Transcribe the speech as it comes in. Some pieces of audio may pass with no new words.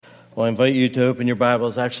Well, I invite you to open your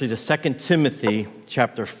Bibles actually to 2 Timothy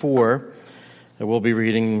chapter 4. And we'll be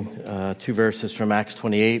reading 2 verses from Acts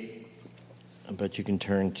 28, but you can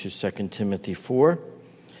turn to 2 Timothy 4.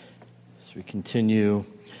 As we continue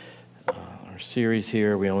our series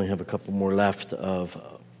here, we only have a couple more left of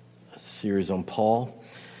a series on Paul.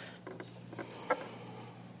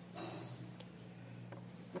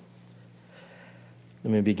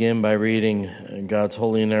 Let me begin by reading God's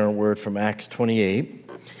holy and inerrant word from Acts 28.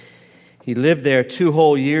 He lived there 2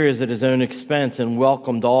 whole years at his own expense and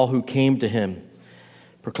welcomed all who came to him,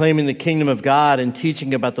 proclaiming the kingdom of God and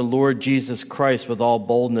teaching about the Lord Jesus Christ with all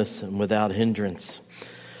boldness and without hindrance.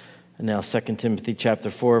 And now 2 Timothy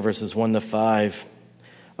chapter 4, verses 1 to 5.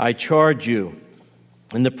 I charge you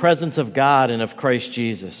in the presence of God and of Christ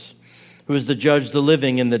Jesus, who is to judge the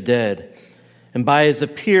living and the dead, and by his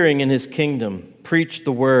appearing in his kingdom, preach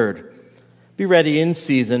the word. Be ready in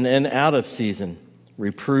season and out of season.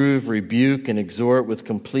 Reprove, rebuke, and exhort with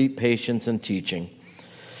complete patience and teaching.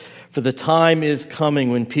 For the time is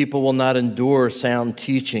coming when people will not endure sound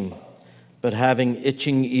teaching, but having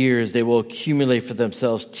itching ears, they will accumulate for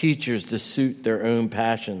themselves teachers to suit their own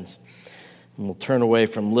passions, and will turn away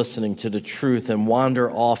from listening to the truth and wander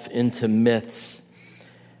off into myths.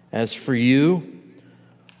 As for you,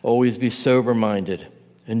 always be sober-minded,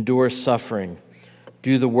 endure suffering,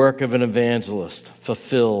 do the work of an evangelist,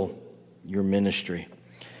 fulfill your ministry.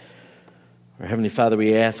 Our Heavenly Father,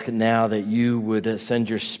 we ask now that you would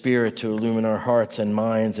send your Spirit to illumine our hearts and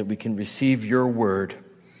minds, that we can receive your word.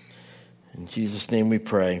 In Jesus' name we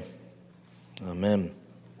pray. Amen.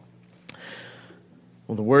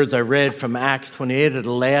 Well, the words I read from Acts 28 are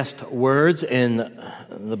the last words in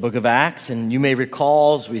the book of Acts. And you may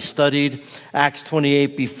recall, as we studied Acts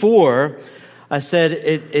 28 before, I said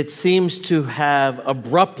it seems to have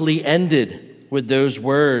abruptly ended with those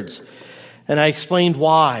words. And I explained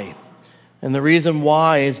why. And the reason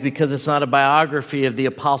why is because it's not a biography of the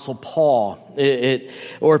Apostle Paul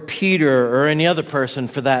or Peter or any other person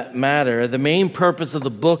for that matter. The main purpose of the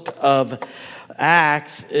book of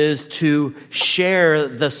Acts is to share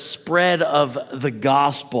the spread of the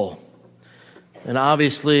gospel. And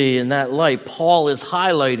obviously, in that light, Paul is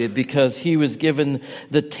highlighted because he was given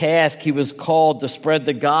the task. He was called to spread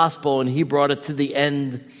the gospel, and he brought it to the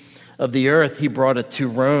end of the earth. He brought it to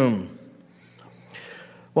Rome.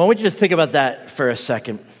 Well, I want you to think about that for a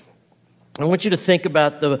second. I want you to think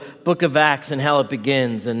about the book of Acts and how it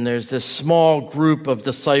begins. And there's this small group of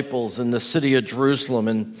disciples in the city of Jerusalem.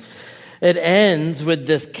 And it ends with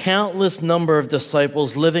this countless number of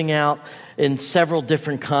disciples living out in several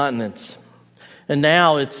different continents. And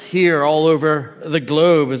now it's here all over the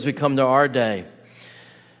globe as we come to our day.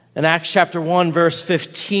 In Acts chapter 1, verse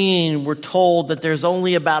 15, we're told that there's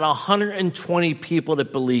only about 120 people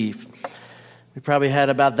that believe. We probably had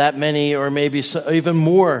about that many or maybe even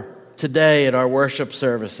more today at our worship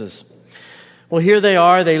services. Well, here they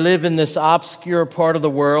are. They live in this obscure part of the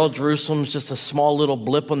world. Jerusalem's just a small little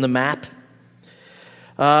blip on the map.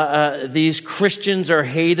 These Christians are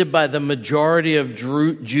hated by the majority of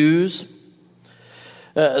Jews.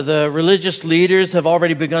 The religious leaders have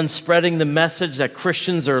already begun spreading the message that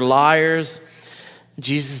Christians are liars.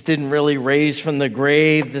 Jesus didn't really raise from the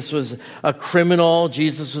grave. This was a criminal.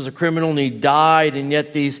 Jesus was a criminal and he died. And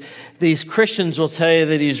yet these Christians will tell you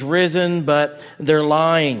that he's risen, but they're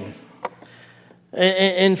lying.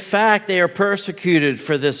 In fact, they are persecuted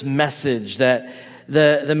for this message that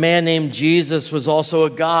the man named Jesus was also a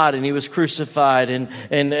God and he was crucified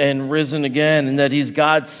and risen again, and that he's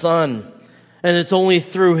God's son. And it's only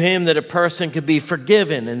through him that a person could be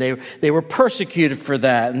forgiven. And they were persecuted for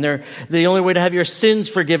that. And the only way to have your sins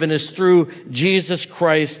forgiven is through Jesus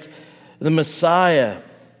Christ, the Messiah.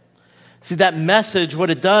 See, that message,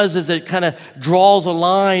 what it does is it kind of draws a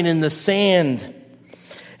line in the sand.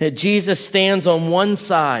 And Jesus stands on one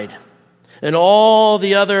side. And all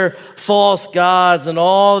the other false gods and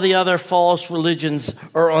all the other false religions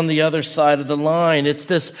are on the other side of the line. It's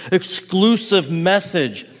this exclusive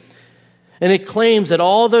message. And it claims that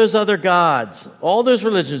all those other gods, all those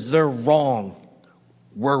religions, they're wrong.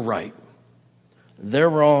 We're right. They're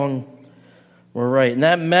wrong. We're right. And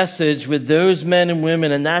that message with those men and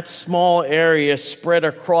women in that small area spread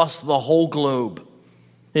across the whole globe.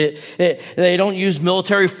 They don't use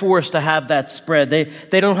military force to have that spread.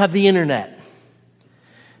 They don't have the internet.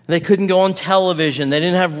 They couldn't go on television. They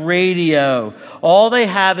didn't have radio. All they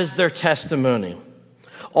have is their testimony.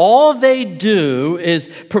 All they do is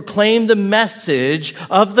proclaim the message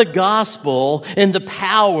of the gospel in the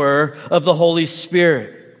power of the Holy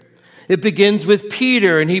Spirit. It begins with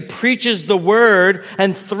Peter, and he preaches the word,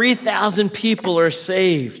 and 3,000 people are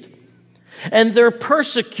saved. And they're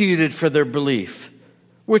persecuted for their belief,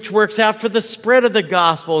 which works out for the spread of the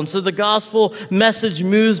gospel. And so the gospel message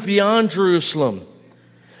moves beyond Jerusalem.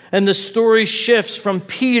 And the story shifts from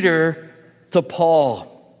Peter to Paul.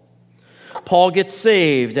 Paul gets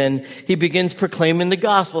saved and he begins proclaiming the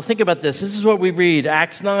gospel. Think about this. This is what we read.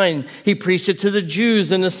 Acts 9, he preached it to the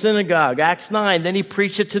Jews in the synagogue. Acts 9, then he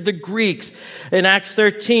preached it to the Greeks. In Acts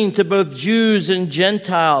 13, to both Jews and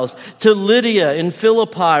Gentiles. To Lydia in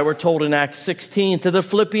Philippi, we're told in Acts 16. To the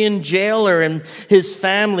Philippian jailer and his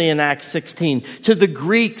family in Acts 16. To the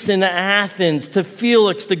Greeks in Athens. To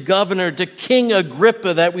Felix, the governor. To King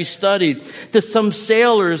Agrippa that we studied. To some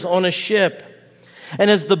sailors on a ship. And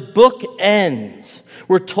as the book ends,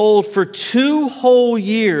 we're told for 2 whole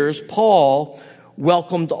years, Paul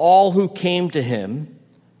welcomed all who came to him.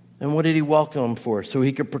 And what did he welcome them for? So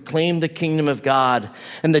he could proclaim the kingdom of God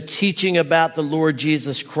and the teaching about the Lord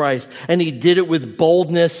Jesus Christ. And he did it with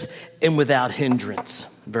boldness and without hindrance.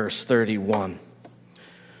 Verse 31.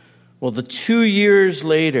 Well, 2 years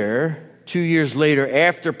later,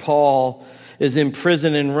 after Paul is in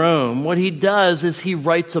prison in Rome, what he does is he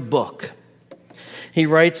writes a book. He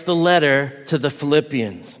writes the letter to the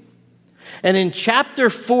Philippians. And in chapter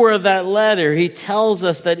 4 of that letter, he tells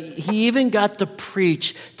us that he even got to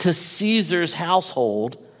preach to Caesar's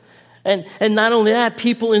household. And not only that,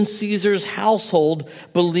 people in Caesar's household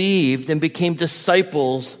believed and became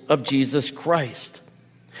disciples of Jesus Christ.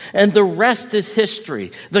 And the rest is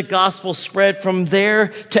history. The gospel spread from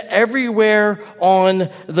there to everywhere on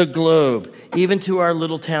the globe, even to our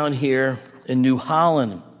little town here in New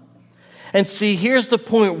Holland. And see, here's the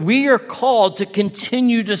point. We are called to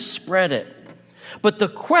continue to spread it. But the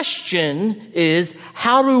question is,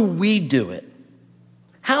 how do we do it?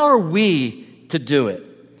 How are we to do it?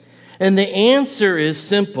 And the answer is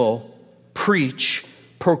simple. Preach,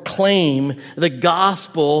 proclaim the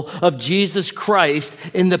gospel of Jesus Christ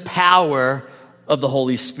in the power of the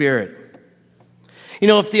Holy Spirit. You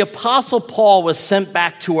know, if the Apostle Paul was sent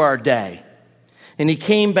back to our day, and he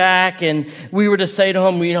came back and we were to say to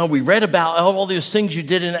him, we read about all those things you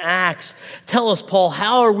did in Acts. Tell us, Paul,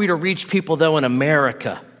 how are we to reach people, though, in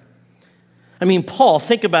America? I mean, Paul,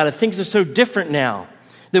 think about it. Things are so different now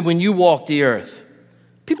than when you walked the earth.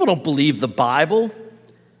 People don't believe the Bible.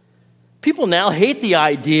 People now hate the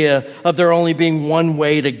idea of there only being one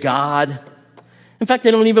way to God. In fact,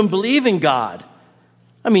 they don't even believe in God.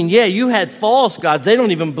 I mean, yeah, you had false gods. They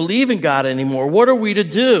don't even believe in God anymore. What are we to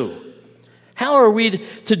do? How are we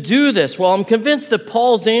to do this? Well, I'm convinced that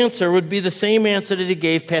Paul's answer would be the same answer that he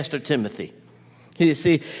gave Pastor Timothy.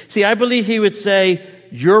 See, I believe he would say,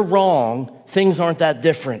 you're wrong. Things aren't that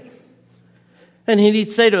different. And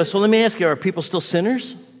he'd say to us, well, let me ask you, are people still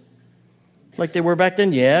sinners? Like they were back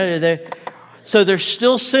then? Yeah. So they're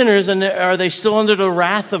still sinners, and are they still under the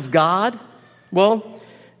wrath of God? Well,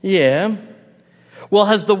 yeah. Well,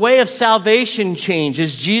 has the way of salvation changed?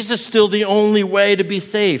 Is Jesus still the only way to be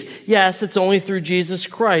saved? Yes, it's only through Jesus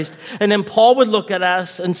Christ. And then Paul would look at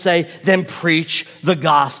us and say, then preach the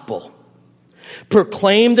gospel.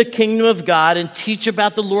 Proclaim the kingdom of God and teach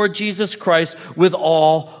about the Lord Jesus Christ with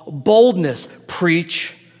all boldness.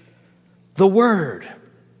 Preach the word.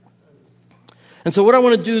 And so what I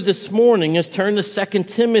want to do this morning is turn to 2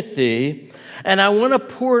 Timothy. And I want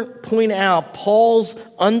to point out Paul's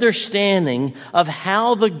understanding of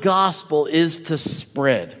how the gospel is to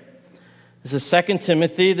spread. This is 2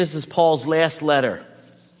 Timothy. This is Paul's last letter.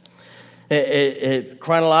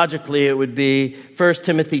 Chronologically, it would be 1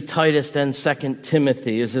 Timothy, Titus, then 2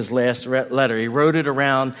 Timothy is his last letter. He wrote it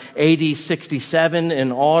around AD 67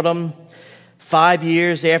 in autumn, 5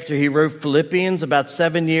 years after he wrote Philippians, about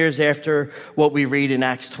 7 years after what we read in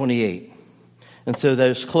Acts 28. And so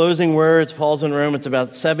those closing words, Paul's in Rome, it's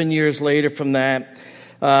about 7 years later from that.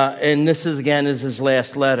 And this is his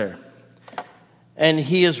last letter. And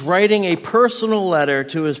he is writing a personal letter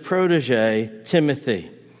to his protege, Timothy.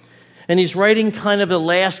 And he's writing kind of the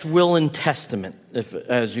last will and testament,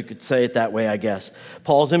 as you could say it that way, I guess.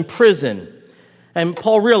 Paul's in prison. And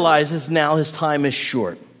Paul realizes now his time is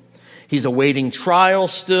short. He's awaiting trial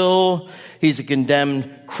still. He's a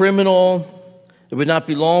condemned criminal. It would not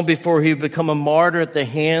be long before he would become a martyr at the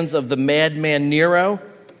hands of the madman Nero.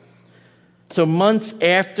 So months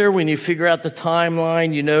after, when you figure out the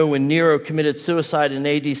timeline, when Nero committed suicide in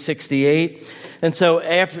AD 68. And so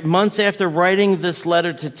months after writing this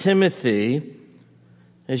letter to Timothy,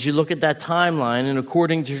 as you look at that timeline, and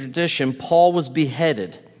according to tradition, Paul was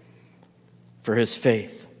beheaded for his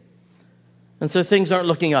faith. And so things aren't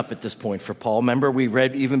looking up at this point for Paul. Remember, we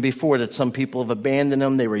read even before that some people have abandoned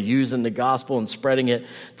him. They were using the gospel and spreading it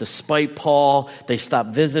to spite Paul. They stopped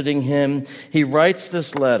visiting him. He writes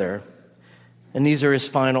this letter And these are his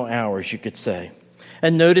final hours, you could say.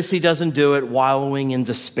 And notice he doesn't do it wallowing in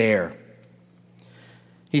despair.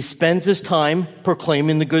 He spends his time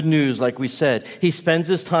proclaiming the good news, like we said. He spends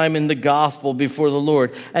his time in the gospel before the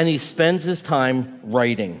Lord. And he spends his time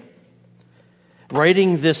writing.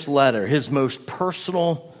 Writing this letter, his most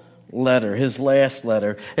personal letter, his last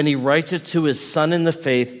letter. And he writes it to his son in the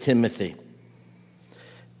faith, Timothy.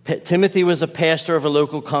 Timothy was a pastor of a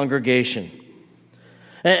local congregation.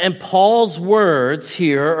 And Paul's words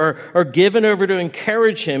here are given over to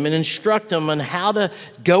encourage him and instruct him on how to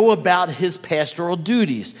go about his pastoral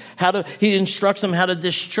duties. He instructs him how to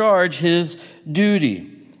discharge his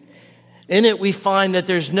duty. In it, we find that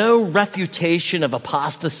there's no refutation of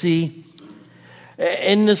apostasy.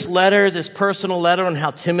 In this letter, this personal letter on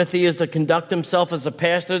how Timothy is to conduct himself as a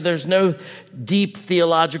pastor, there's no deep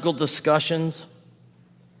theological discussions.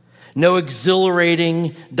 No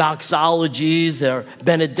exhilarating doxologies or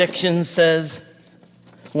benedictions, says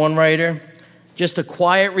one writer. Just a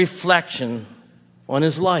quiet reflection on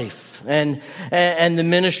his life and the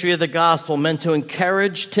ministry of the gospel, meant to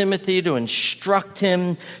encourage Timothy, to instruct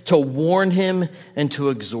him, to warn him, and to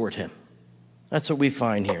exhort him. That's what we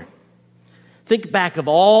find here. Think back of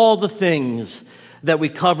all the things that we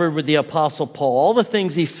covered with the Apostle Paul, all the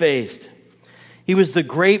things he faced. He was the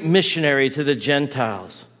great missionary to the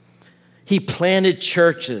Gentiles. He planted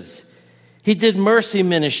churches. He did mercy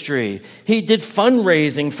ministry. He did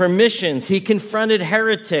fundraising for missions. He confronted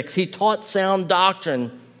heretics. He taught sound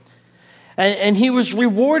doctrine. And he was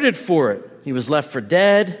rewarded for it. He was left for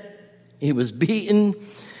dead. He was beaten.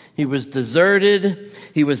 He was deserted.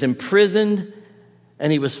 He was imprisoned.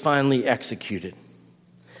 And he was finally executed.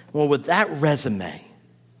 Well, with that resume,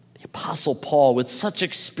 the Apostle Paul, with such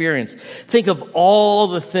experience, think of all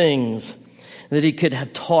the things that he could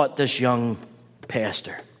have taught this young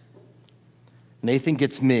pastor. Nathan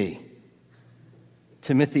gets me.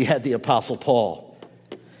 Timothy had the Apostle Paul.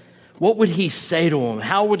 What would he say to him?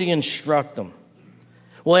 How would he instruct him?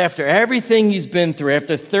 Well, after everything he's been through,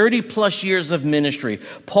 after 30 plus years of ministry,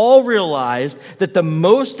 Paul realized that the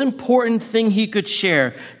most important thing he could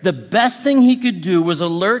share, the best thing he could do, was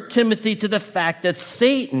alert Timothy to the fact that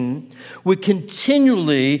Satan would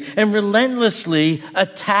continually and relentlessly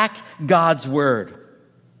attack God's word.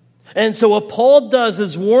 And so what Paul does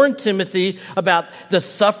is warn Timothy about the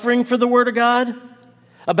suffering for the word of God,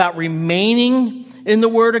 about remaining in the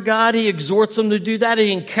word of God. He exhorts him to do that.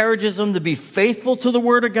 He encourages him to be faithful to the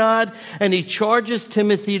word of God. And he charges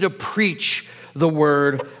Timothy to preach the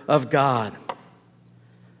word of God.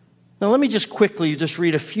 Now let me just quickly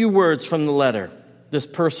read a few words from the letter, this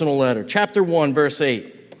personal letter. Chapter 1, verse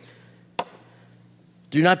 8.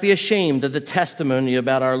 Do not be ashamed of the testimony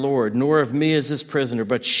about our Lord, nor of me as his prisoner,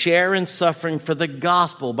 but share in suffering for the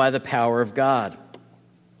gospel by the power of God.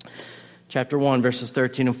 Chapter 1, verses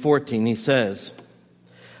 13 and 14, he says,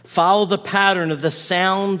 follow the pattern of the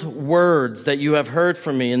sound words that you have heard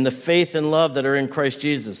from me in the faith and love that are in Christ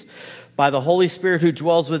Jesus. By the Holy Spirit who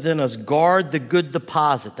dwells within us, guard the good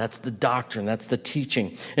deposit. That's the doctrine, that's the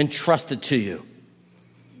teaching, entrusted to you.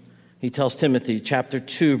 He tells Timothy, chapter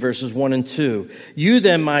 2, verses 1 and 2, you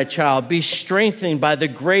then, my child, be strengthened by the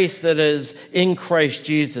grace that is in Christ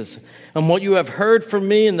Jesus. And what you have heard from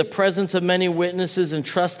me in the presence of many witnesses,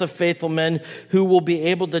 entrust to faithful men who will be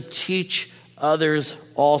able to teach others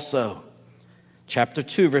also. Chapter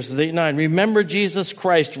 2, verses 8 and 9. Remember Jesus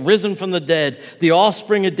Christ, risen from the dead, the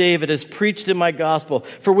offspring of David, has preached in my gospel,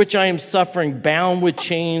 for which I am suffering, bound with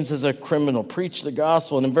chains as a criminal. Preach the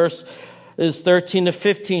gospel. And in verse 13 to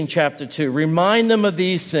 15, chapter 2. Remind them of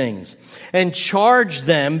these things and charge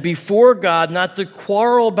them before God not to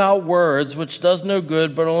quarrel about words, which does no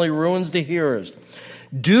good, but only ruins the hearers.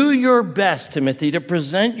 Do your best, Timothy, to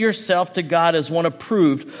present yourself to God as one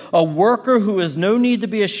approved, a worker who has no need to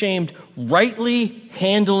be ashamed, rightly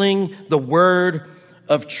handling the word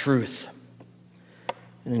of truth.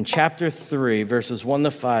 And in chapter 3, verses 1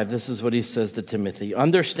 to 5, this is what he says to Timothy.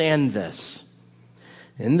 Understand this.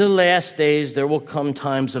 In the last days, there will come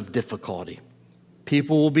times of difficulty.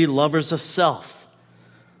 People will be lovers of self,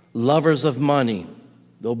 lovers of money.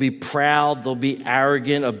 They'll be proud, they'll be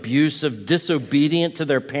arrogant, abusive, disobedient to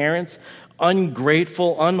their parents,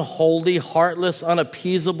 ungrateful, unholy, heartless,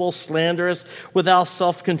 unappeasable, slanderous, without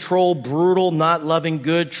self-control, brutal, not loving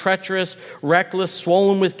good, treacherous, reckless,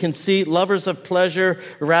 swollen with conceit, lovers of pleasure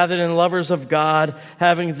rather than lovers of God,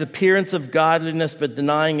 having the appearance of godliness but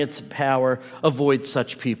denying its power. Avoid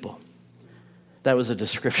such people. That was a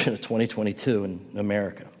description of 2022 in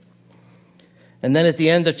America. And then at the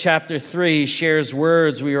end of chapter 3, he shares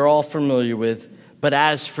words we are all familiar with. But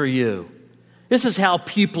as for you, this is how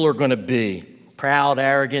people are going to be. proud,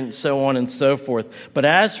 arrogant, so on and so forth. But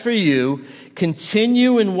as for you,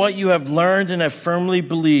 continue in what you have learned and have firmly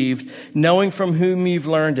believed, knowing from whom you've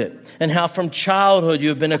learned it, and how from childhood you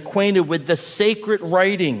have been acquainted with the sacred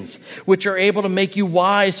writings, which are able to make you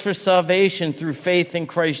wise for salvation through faith in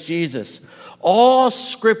Christ Jesus. All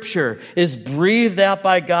Scripture is breathed out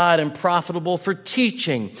by God and profitable for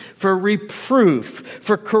teaching, for reproof,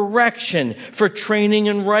 for correction, for training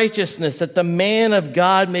in righteousness, that the man of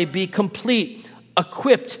God may be complete,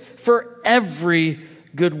 equipped for every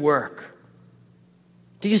good work.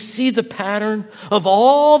 Do you see the pattern of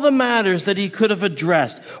all the matters that he could have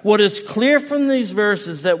addressed? What is clear from these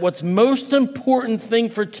verses that what's most important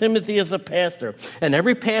thing for Timothy as a pastor, and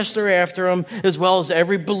every pastor after him, as well as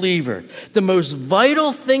every believer, the most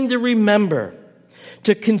vital thing to remember,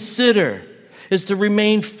 to consider, is to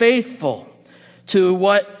remain faithful to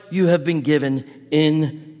what you have been given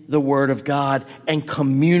in the Word of God and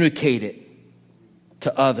communicate it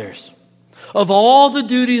to others. Of all the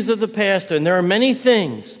duties of the pastor, and there are many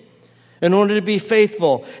things in order to be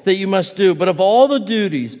faithful that you must do, but of all the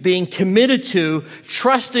duties, being committed to,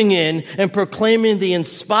 trusting in, and proclaiming the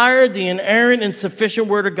inspired, the inerrant, and sufficient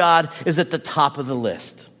Word of God is at the top of the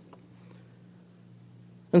list.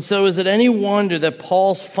 And so is it any wonder that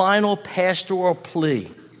Paul's final pastoral plea,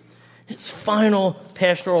 his final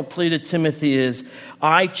pastoral plea to Timothy is,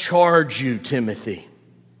 I charge you, Timothy,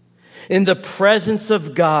 in the presence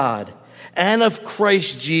of God and of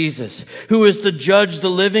Christ Jesus, who is to judge the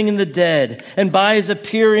living and the dead, and by his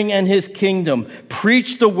appearing and his kingdom,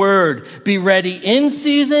 preach the word, be ready in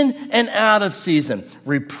season and out of season,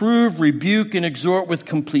 reprove, rebuke, and exhort with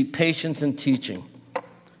complete patience and teaching.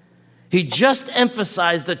 He just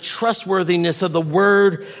emphasized the trustworthiness of the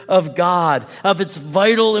Word of God, of its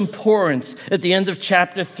vital importance at the end of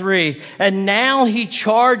chapter 3. And now he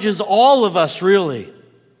charges all of us, really,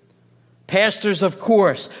 pastors, of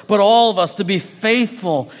course, but all of us to be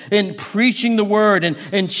faithful in preaching the word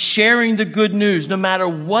and sharing the good news, no matter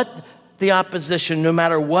what the opposition, no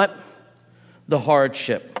matter what the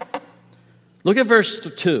hardship. Look at verse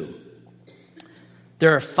 2.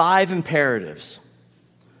 There are 5 imperatives.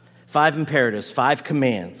 5 imperatives, 5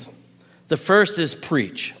 commands. The first is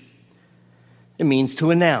preach. It means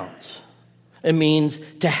to announce. It means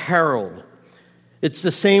to herald. It's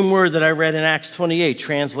the same word that I read in Acts 28,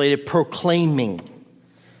 translated proclaiming.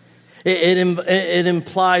 It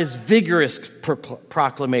implies vigorous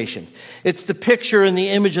proclamation. It's the picture and the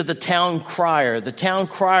image of the town crier. The town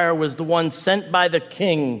crier was the one sent by the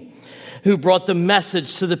king who brought the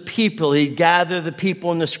message to the people. He'd gather the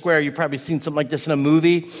people in the square. You've probably seen something like this in a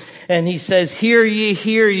movie. And he says, hear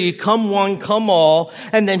ye, come one, come all.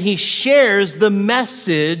 And then he shares the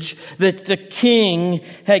message that the king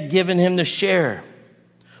had given him to share.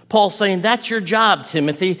 Paul's saying, that's your job,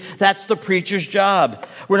 Timothy. That's the preacher's job.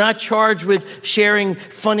 We're not charged with sharing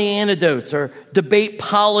funny anecdotes or debate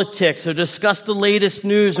politics or discuss the latest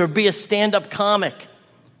news or be a stand-up comic.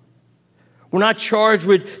 We're not charged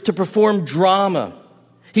to perform drama.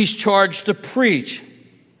 He's charged to preach.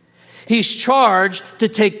 He's charged to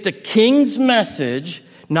take the king's message,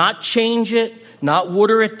 not change it, not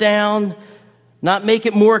water it down, not make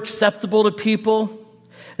it more acceptable to people,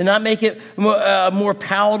 and not make it more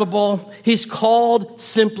palatable. He's called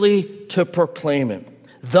simply to proclaim it.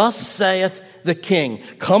 Thus saith the king,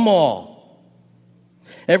 come all.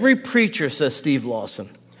 Every preacher, says Steve Lawson,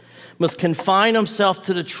 must confine himself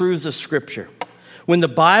to the truths of Scripture. When the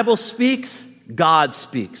Bible speaks, God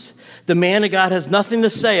speaks. The man of God has nothing to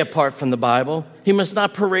say apart from the Bible. He must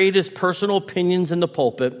not parade his personal opinions in the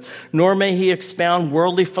pulpit, nor may he expound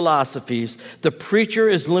worldly philosophies. The preacher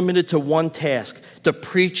is limited to one task, to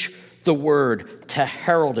preach the word, to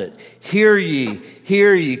herald it. Hear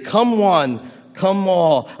ye, come one, come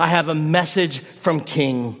all. I have a message from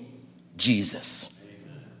King Jesus.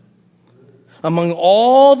 Among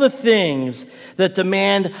all the things that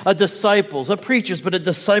demand a preacher's, but a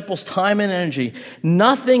disciple's time and energy,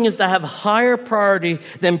 nothing is to have higher priority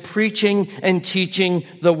than preaching and teaching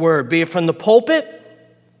the word, be it from the pulpit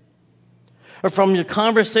or from the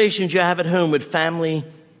conversations you have at home with family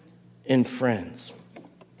and friends.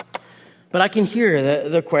 But I can hear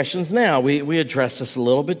the questions now. We addressed this a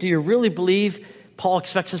little bit. Do you really believe Paul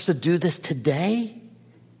expects us to do this today?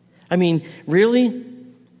 I mean, really?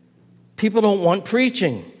 People don't want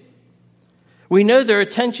preaching. We know their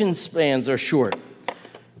attention spans are short. I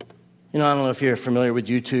don't know if you're familiar with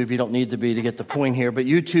YouTube. You don't need to be to get the point here. But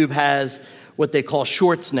YouTube has what they call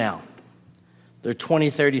shorts now. They're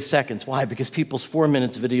 20, 30 seconds. Why? Because people's 4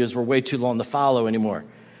 minutes videos were way too long to follow anymore.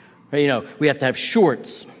 We have to have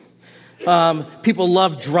shorts. People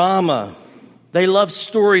love drama. They love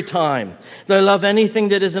story time. They love anything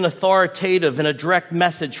that isn't authoritative and a direct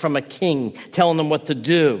message from a king telling them what to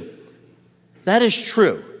do. That is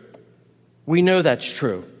true. We know that's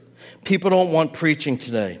true. People don't want preaching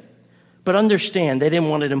today. But understand, they didn't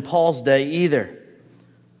want it in Paul's day either.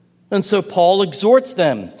 And so Paul exhorts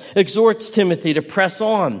Timothy to press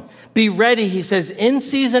on. Be ready, he says, in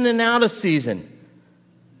season and out of season.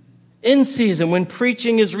 In season, when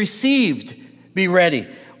preaching is received, be ready.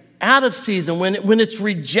 Out of season, when it's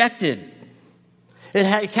rejected.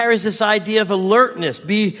 It carries this idea of alertness,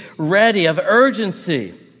 be ready, of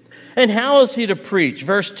urgency. And how is he to preach?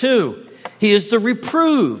 Verse 2, he is to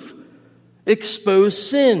reprove, expose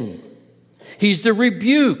sin. He's to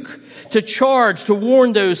rebuke, to charge, to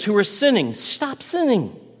warn those who are sinning. Stop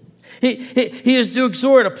sinning. He is to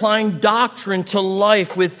exhort, applying doctrine to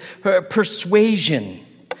life with persuasion.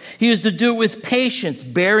 He is to do it with patience,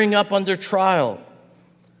 bearing up under trial.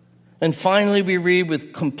 And finally, we read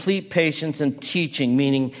with complete patience and teaching,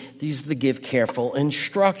 meaning these are to give careful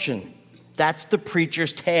instruction. That's the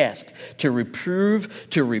preacher's task, to reprove,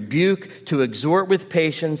 to rebuke, to exhort with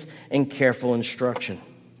patience and careful instruction.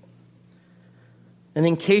 And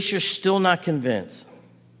in case you're still not convinced,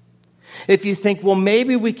 if you think, well,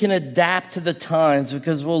 maybe we can adapt to the times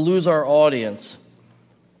because we'll lose our audience,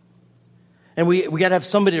 and we got to have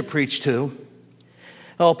somebody to preach to.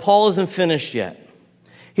 Oh, Paul isn't finished yet.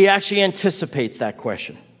 He actually anticipates that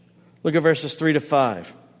question. Look at verses 3-5.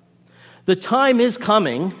 The time is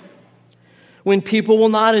coming when people will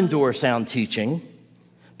not endure sound teaching,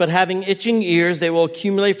 but having itching ears, they will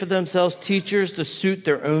accumulate for themselves teachers to suit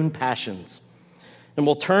their own passions, and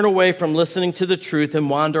will turn away from listening to the truth and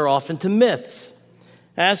wander off into myths.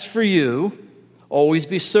 As for you, always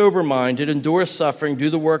be sober-minded, endure suffering, do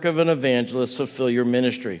the work of an evangelist, fulfill your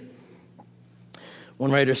ministry.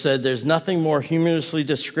 One writer said, there's nothing more humorously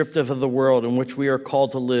descriptive of the world in which we are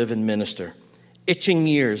called to live and minister. Itching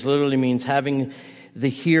ears literally means having the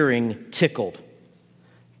hearing tickled.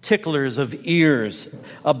 Ticklers of ears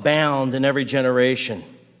abound in every generation.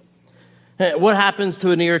 What happens to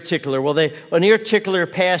an ear tickler? Well, an ear tickler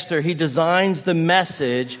pastor, he designs the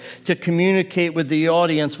message to communicate with the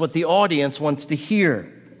audience what the audience wants to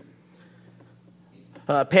hear.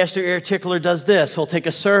 Pastor ear tickler does this. He'll take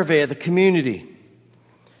a survey of the community,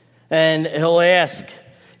 and he'll ask,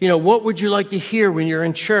 what would you like to hear when you're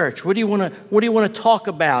in church? What do you want to talk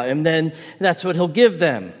about? And then that's what he'll give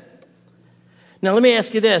them. Now, let me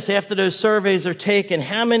ask you this. After those surveys are taken,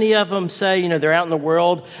 how many of them say, they're out in the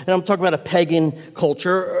world, and I'm talking about a pagan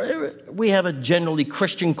culture. We have a generally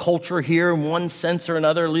Christian culture here in one sense or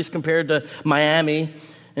another, at least compared to Miami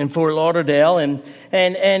and Fort Lauderdale.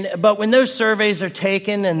 But when those surveys are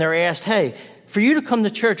taken and they're asked, hey, for you to come to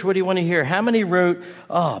church, what do you want to hear? How many wrote,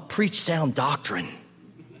 preach sound doctrine?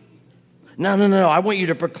 No. I want you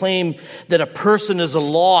to proclaim that a person is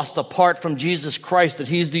lost apart from Jesus Christ, that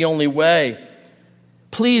he's the only way.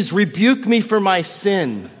 Please rebuke me for my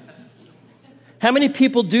sin. How many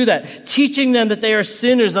people do that? Teaching them that they are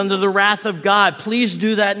sinners under the wrath of God. Please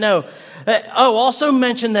do that. No. Also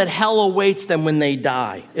mention that hell awaits them when they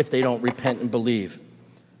die if they don't repent and believe.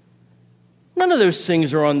 None of those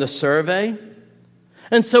things are on the survey.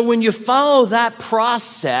 And so when you follow that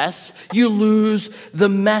process, you lose the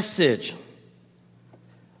message.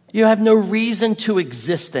 You have no reason to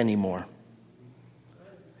exist anymore.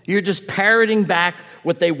 You're just parroting back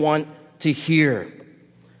what they want to hear.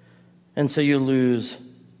 And so you lose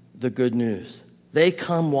the good news. They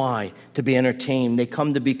come, why? To be entertained. They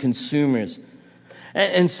come to be consumers.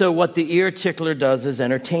 And so what the ear tickler does is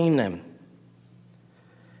entertain them.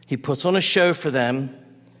 He puts on a show for them,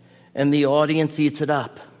 and the audience eats it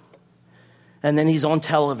up. And then he's on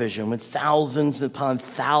television with thousands upon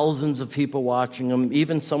thousands of people watching him.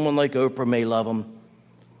 Even someone like Oprah may love him.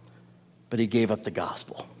 But he gave up the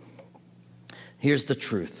gospel. Here's the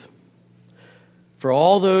truth. For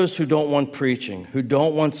all those who don't want preaching, who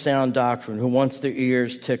don't want sound doctrine, who wants their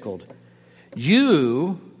ears tickled,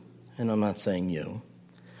 you, and I'm not saying you,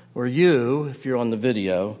 or you, if you're on the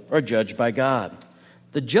video, are judged by God.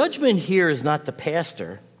 The judgment here is not the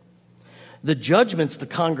pastor. The judgment's the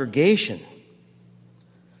congregation.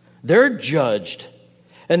 They're judged.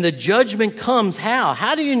 And the judgment comes how?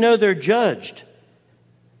 How do you know they're judged?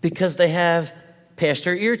 Because they have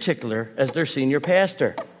Pastor Ear Tickler as their senior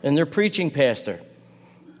pastor and their preaching pastor.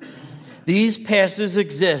 These pastors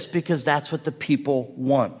exist because that's what the people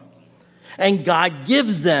want. And God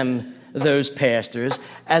gives them those pastors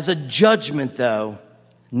as a judgment, though,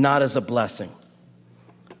 not as a blessing.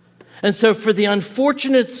 And so for the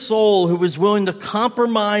unfortunate soul who was willing to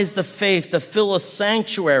compromise the faith to fill a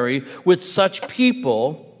sanctuary with such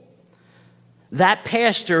people, that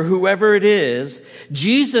pastor, whoever it is,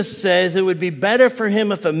 Jesus says it would be better for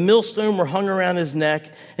him if a millstone were hung around his neck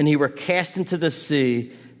and he were cast into the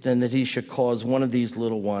sea than that he should cause one of these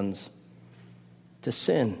little ones to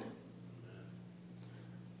sin.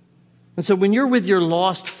 And so when you're with your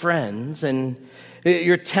lost friends and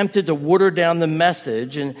you're tempted to water down the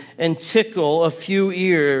message and tickle a few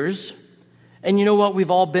ears, and you know what?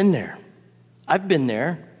 We've all been there. I've been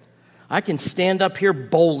there. I can stand up here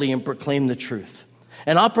boldly and proclaim the truth.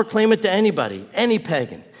 And I'll proclaim it to anybody, any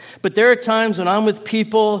pagan. But there are times when I'm with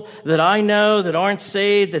people that I know that aren't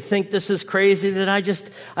saved, that think this is crazy, that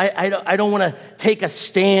I don't want to take a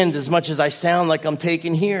stand as much as I sound like I'm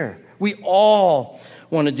taking here. We all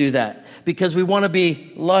want to do that because we want to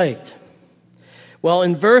be liked. Well,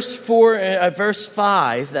 in verse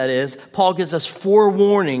 5, that is, Paul gives us 4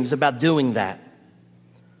 warnings about doing that.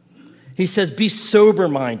 He says, be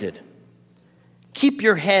sober-minded. Keep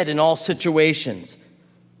your head in all situations.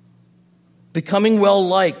 Becoming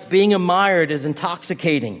well-liked, being admired is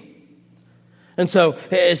intoxicating. And so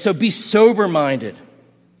be sober-minded.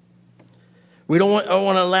 We don't want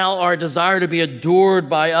to allow our desire to be adored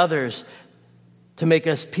by others to make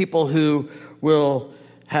us people who will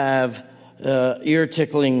have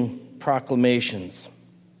ear-tickling proclamations.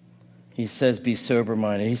 He says, be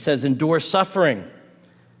sober-minded. He says, endure suffering.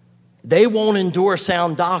 They won't endure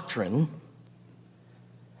sound doctrine,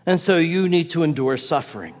 and so you need to endure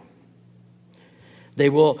suffering.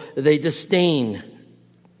 They disdain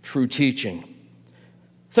true teaching.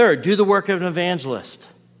 Third, do the work of an evangelist.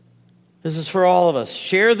 This is for all of us.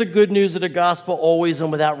 Share the good news of the gospel always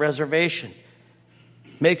and without reservation.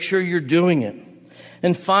 Make sure you're doing it.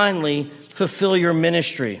 And finally, fulfill your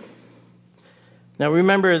ministry. Now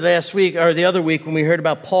remember last week, or the other week when we heard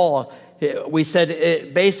about Paul, we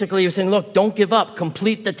said, basically he was saying, look, don't give up.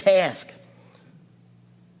 Complete the task.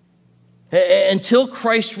 Until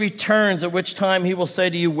Christ returns, at which time he will say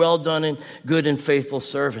to you, well done and good and faithful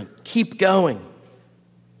servant. Keep going.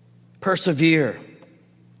 Persevere.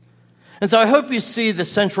 And so I hope you see the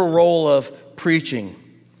central role of preaching,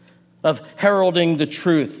 of heralding the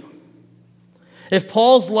truth. If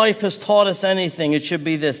Paul's life has taught us anything, it should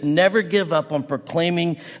be this: never give up on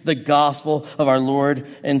proclaiming the gospel of our Lord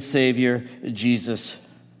and Savior, Jesus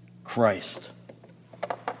Christ.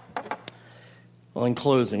 Well, in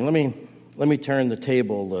closing, let me turn the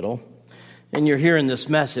table a little. And you're hearing this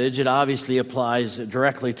message. It obviously applies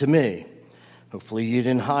directly to me. Hopefully you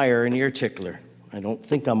didn't hire an ear tickler. I don't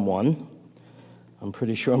think I'm one. I'm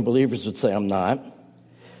pretty sure unbelievers would say I'm not.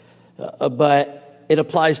 But it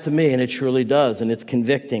applies to me, and it surely does, and it's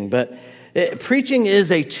convicting. But preaching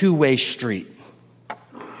is a two-way street.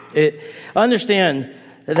 Understand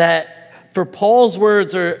that for Paul's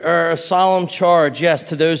words are a solemn charge, yes,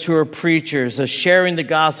 to those who are preachers, of sharing the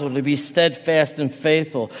gospel, to be steadfast and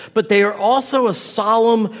faithful. But they are also a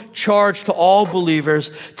solemn charge to all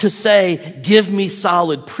believers to say, give me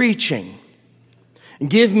solid preaching.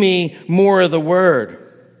 Give me more of the word.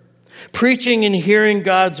 Preaching and hearing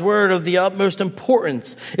God's word of the utmost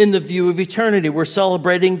importance in the view of eternity. We're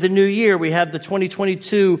celebrating the new year. We have the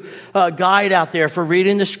 2022 guide out there for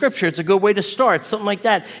reading the scripture. It's a good way to start. Something like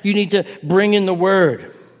that. You need to bring in the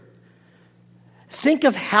word. Think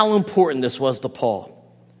of how important this was to Paul.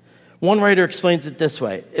 One writer explains it this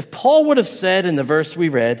way. If Paul would have said in the verse we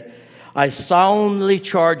read, I solemnly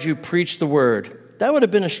charge you, preach the word, that would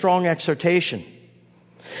have been a strong exhortation.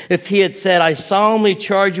 If he had said, I solemnly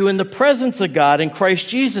charge you in the presence of God and Christ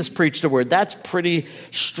Jesus, preach the word, that's pretty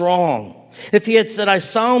strong. If he had said, I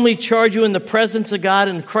solemnly charge you in the presence of God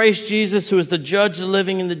and Christ Jesus, who is the judge of the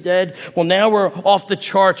living and the dead, well, now we're off the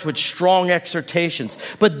charts with strong exhortations.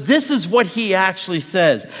 But this is what he actually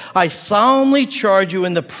says. I solemnly charge you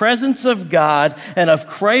in the presence of God and of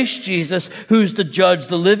Christ Jesus, who's the judge of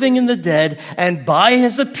the living and the dead, and by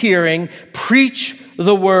his appearing, preach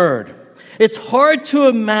the word. It's hard to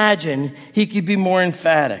imagine he could be more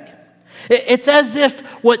emphatic. It's as if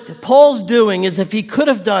what Paul's doing is, if he could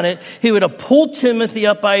have done it, he would have pulled Timothy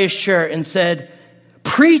up by his shirt and said,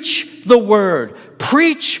 preach the word,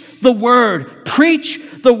 preach the word, preach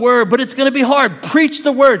the word. But it's going to be hard. Preach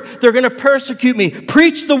the word. They're going to persecute me.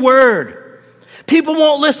 Preach the word. People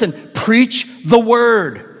won't listen. Preach the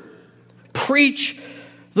word. Preach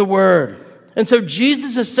the word. And so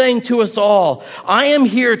Jesus is saying to us all, I am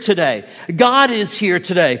here today. God is here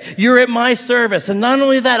today. You're at my service. And not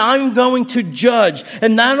only that, I'm going to judge.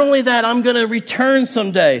 And not only that, I'm going to return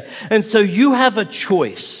someday. And so you have a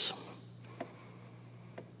choice.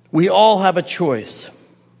 We all have a choice.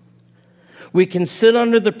 We can sit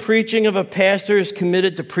under the preaching of a pastor who's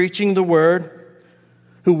committed to preaching the word,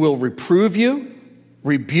 who will reprove you,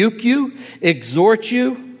 rebuke you, exhort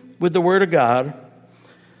you with the Word of God,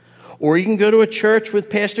 or you can go to a church with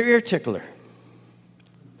Pastor Ear Tickler.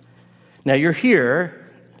 Now you're here,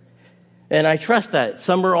 and I trust that.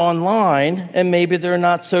 Some are online, and maybe they're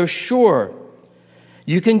not so sure.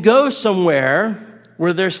 You can go somewhere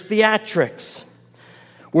where there's theatrics,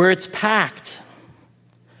 where it's packed,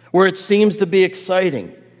 where it seems to be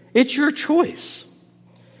exciting. It's your choice.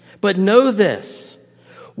 But know this,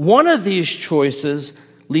 one of these choices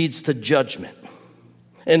leads to judgment,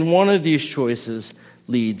 and one of these choices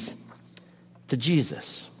leads to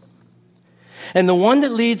Jesus. And the one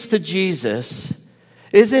that leads to Jesus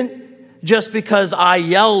isn't just because I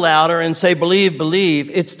yell louder and say, believe, believe.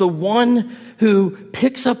 It's the one who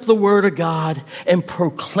picks up the Word of God and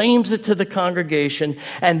proclaims it to the congregation.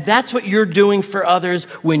 And that's what you're doing for others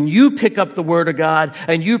when you pick up the Word of God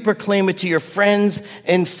and you proclaim it to your friends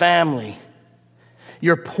and family.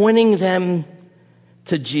 You're pointing them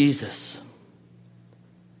to Jesus.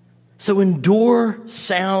 So endure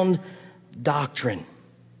sound doctrine,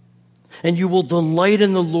 and you will delight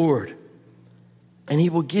in the Lord, and He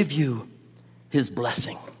will give you His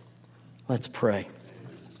blessing. Let's pray.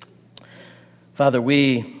 Father,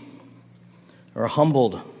 we are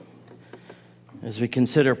humbled as we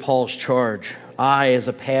consider Paul's charge. I, as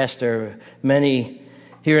a pastor, many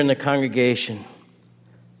here in the congregation,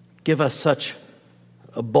 give us such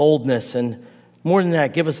a boldness, and more than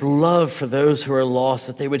that, give us love for those who are lost,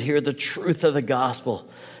 that they would hear the truth of the gospel,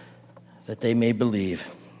 that they may believe.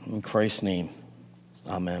 In Christ's name,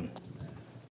 amen.